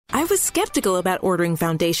I was skeptical about ordering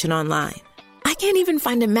foundation online. I can't even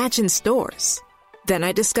find a match in stores. Then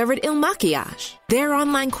I discovered Il Makiage. Their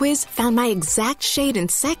online quiz found my exact shade in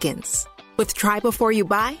seconds. With Try Before You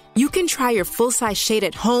Buy, you can try your full-size shade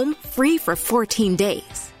at home free for 14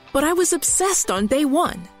 days. But I was obsessed on day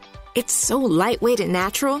one. It's so lightweight and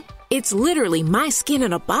natural, it's literally my skin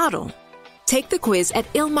in a bottle. Take the quiz at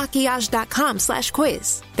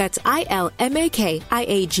ilmakiage.com/quiz. That's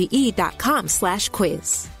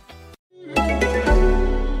ILMAKIAGE.com/quiz.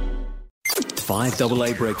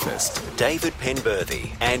 5AA Breakfast. David Penberthy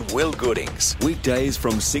and Will Goodings. Weekdays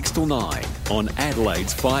from 6 till 9 on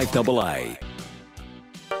Adelaide's 5AA.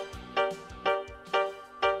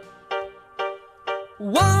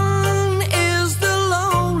 One is the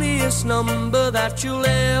loneliest number that you'll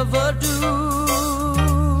ever do.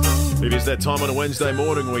 It is that time on a Wednesday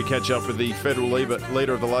morning when we catch up with the federal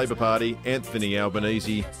leader of the Labor Party, Anthony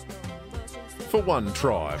Albanese, for one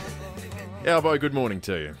try. Albo, good morning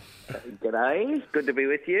to you. G'day, good to be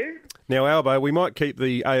with you. Now, Albo, we might keep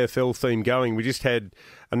the AFL theme going. We just had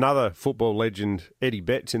another football legend, Eddie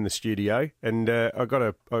Betts, in the studio, and I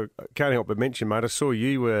can't help but mention, mate, I saw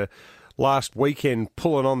you last weekend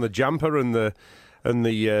pulling on the jumper and the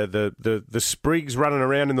sprigs running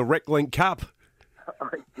around in the RecLink Cup.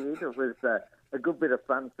 I did. It was a good bit of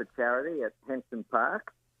fun for charity at Henson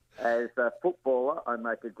Park. As a footballer, I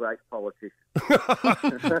make a great politician.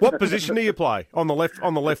 What position do you play? On the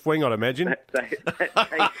left wing, I'd imagine.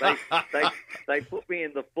 They put me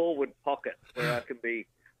in the forward pocket where I can be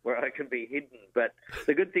hidden. But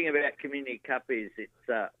the good thing about Community Cup is it's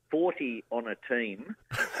 40 on a team,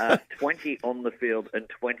 20 on the field, and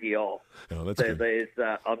 20 off. Oh, that's so good.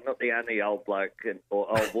 I'm not the only old bloke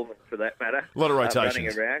or old woman for that matter. A lot of rotations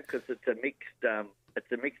running around because it's a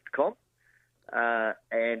mixed comp.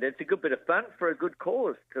 And it's a good bit of fun for a good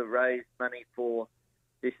cause to raise money for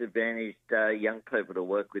disadvantaged young people to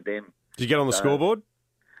work with them. Did you get on the scoreboard?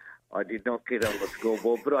 I did not get on the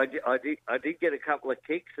scoreboard, but I did get a couple of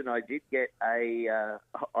kicks, and I did get I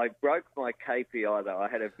broke my KPI though. I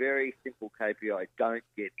had a very simple KPI: don't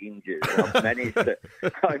get injured. And I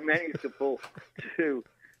managed to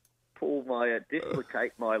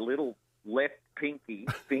dislocate my little left pinky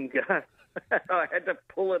finger. I had to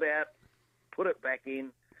pull it out, put it back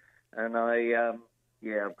in, and I've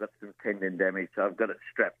got some tendon damage, so I've got it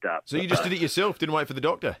strapped up. So you just did it yourself, didn't wait for the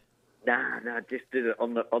doctor? No, just did it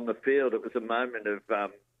on the field. It was a moment of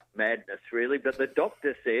madness, really. But the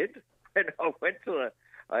doctor said, when I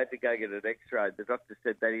had to go get an X-ray, the doctor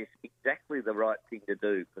said that is exactly the right thing to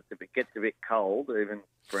do, because if it gets a bit cold, even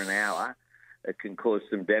for an hour, it can cause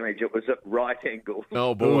some damage. It was at right angles.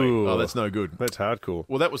 Oh, boy. Ooh. Oh, that's no good. That's hardcore.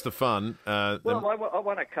 Well, that was the fun. I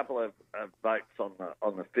won a couple of votes on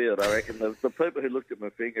the field. I reckon the people who looked at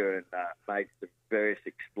my finger and made some various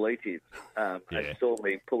expletives and saw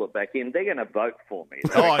me pull it back in, they're going to vote for me.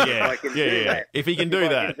 Oh, yeah. I can do that. If he can do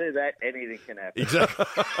that. I can do that, anything can happen. Exactly.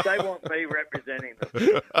 They want me representing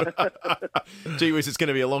them. Gee whiz, it's going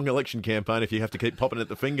to be a long election campaign if you have to keep popping at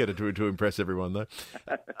the finger to impress everyone, though.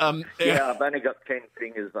 I've only got 10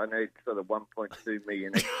 fingers. I need sort of 1.2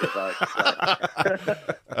 million extra votes.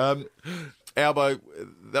 So. Albo,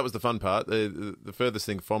 that was the fun part. The furthest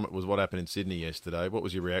thing from it was what happened in Sydney yesterday. What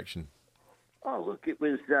was your reaction? Oh, look, it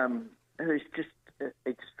was just an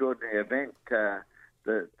extraordinary event. The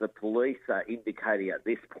police are indicating at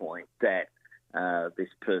this point that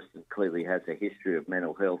this person clearly has a history of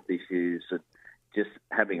mental health issues, and just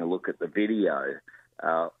having a look at the video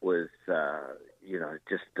was,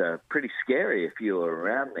 just pretty scary if you were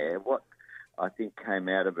around there. What I think came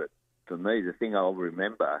out of it for me, the thing I'll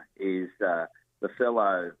remember is the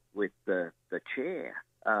fellow with the chair.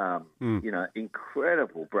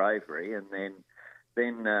 Incredible bravery, and then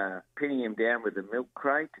pinning him down with a milk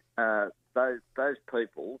crate. Those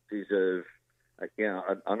people deserve.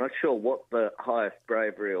 I'm not sure what the highest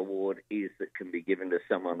bravery award is that can be given to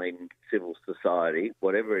someone in civil society.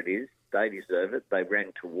 Whatever it is, they deserve it. They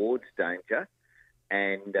ran towards danger,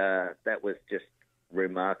 and that was just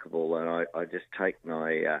remarkable. And I just take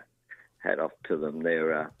my hat off to them.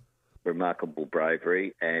 Their remarkable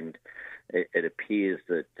bravery, and it appears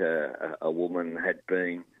that a woman had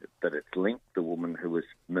been, that it's linked, the woman who was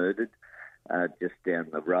murdered just down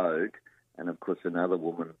the road, and of course another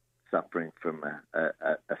woman suffering from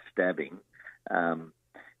a stabbing.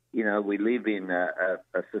 We live in a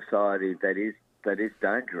society that is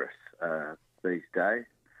dangerous these days,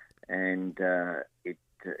 and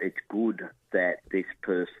it's good that this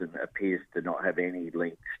person appears to not have any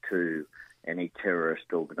links to any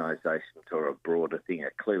terrorist organisations or a broader thing.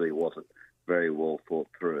 It clearly wasn't very well thought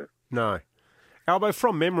through. No. Albo,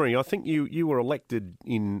 from memory, I think you were elected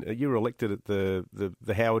at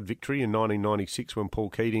the Howard victory in 1996 when Paul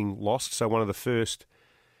Keating lost. So one of the first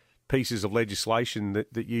pieces of legislation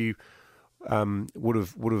that you would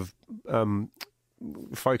have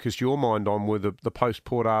focused your mind on were the post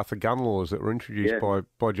Port Arthur gun laws that were introduced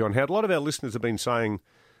by John Howard. A lot of our listeners have been saying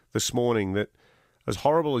this morning that as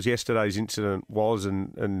horrible as yesterday's incident was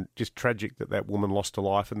and just tragic that woman lost her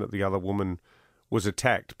life and that the other woman was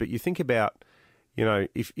attacked, but you think about, you know,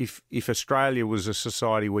 if Australia was a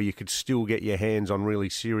society where you could still get your hands on really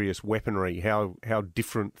serious weaponry, how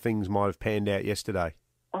different things might have panned out yesterday.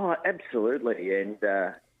 Oh, absolutely. And,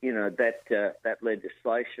 you know, that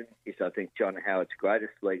legislation is, I think, John Howard's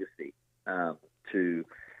greatest legacy to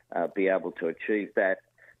be able to achieve that.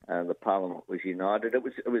 The Parliament was united. It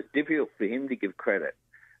was difficult for him to give credit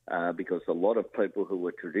because a lot of people who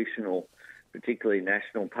were traditional, particularly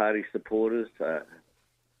National Party supporters,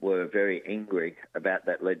 were very angry about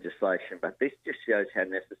that legislation. But this just shows how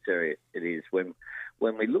necessary it is. When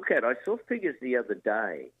we look at, I saw figures the other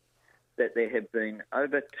day that there have been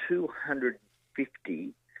over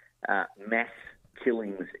 250 mass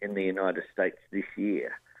killings in the United States this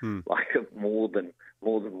year, like of more than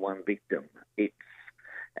one victim.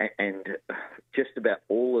 And just about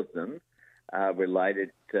all of them are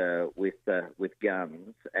related with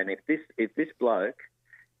guns. And if this bloke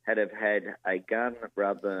had a gun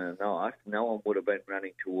rather than a knife, no one would have been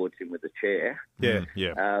running towards him with a chair.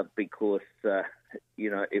 Because you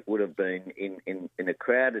know, it would have been in a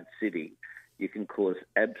crowded city. You can cause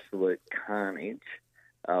absolute carnage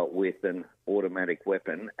with an automatic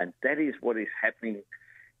weapon, and that is what is happening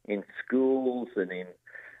in schools and in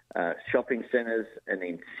shopping centres and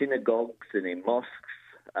in synagogues and in mosques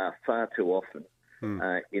far too often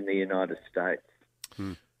in the United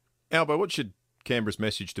States. Albo, what should Canberra's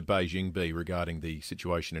message to Beijing be regarding the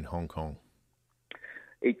situation in Hong Kong?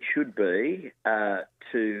 It should be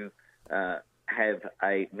to have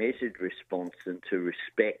a measured response and to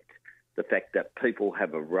respect the fact that people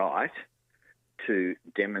have a right to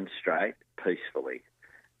demonstrate peacefully.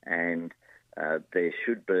 And there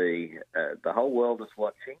should be, the whole world is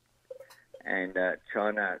watching, and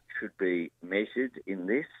China should be measured in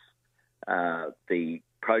this. The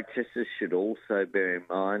protesters should also bear in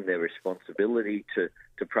mind their responsibility to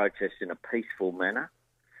protest in a peaceful manner.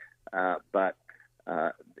 But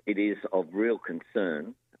it is of real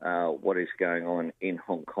concern what is going on in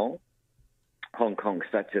Hong Kong. Hong Kong's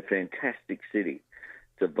such a fantastic city.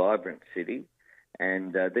 It's a vibrant city.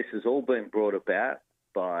 And this has all been brought about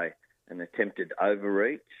by an attempted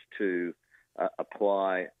overreach to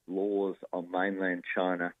apply laws on mainland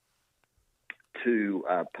China to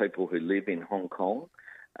people who live in Hong Kong.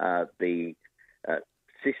 The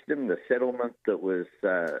system, the settlement that was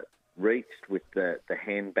reached with the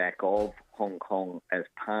handback of Hong Kong as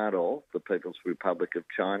part of the People's Republic of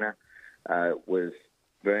China was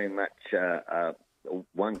very much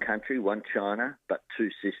one country, one China, but two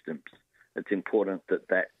systems. It's important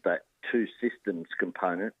that two systems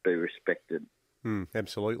component be respected.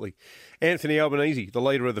 Absolutely. Anthony Albanese, the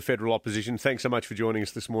leader of the federal opposition, thanks so much for joining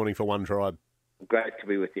us this morning for One Tribe. Great to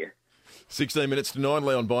be with you. 16 minutes to 9.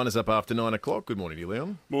 Leon Byner's up after 9 o'clock. Good morning to you,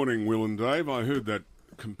 Leon. Morning, Will and Dave. I heard that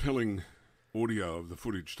compelling audio of the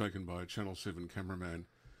footage taken by a Channel 7 cameraman.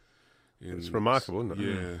 It's remarkable, isn't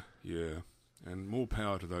it? Yeah. And more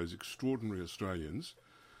power to those extraordinary Australians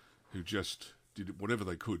who just did whatever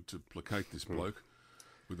they could to placate this bloke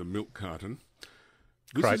with a milk carton.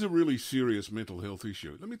 This is a really serious mental health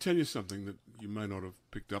issue. Let me tell you something that you may not have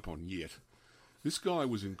picked up on yet. This guy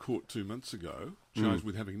was in court 2 months ago, charged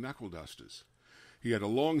with having knuckle dusters. He had a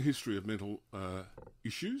long history of mental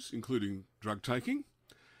issues, including drug taking.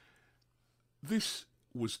 This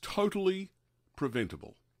was totally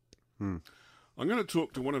preventable. I'm going to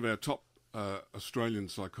talk to one of our top Australian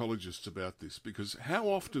psychologists about this, because how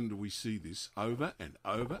often do we see this over and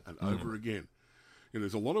over and over again? You know,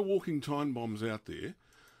 there's a lot of walking time bombs out there,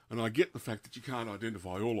 and I get the fact that you can't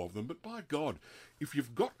identify all of them, but by God, if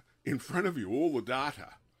you've got in front of you all the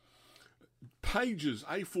data, pages,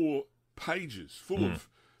 A4 pages full of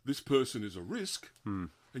this person is a risk, and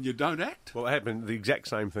you don't act. Well, the exact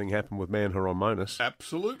same thing happened with Manhur Monis.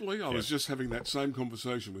 Absolutely. I was just having that same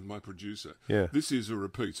conversation with my producer. Yeah. This is a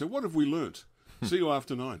repeat. So what have we learnt? See you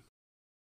after 9.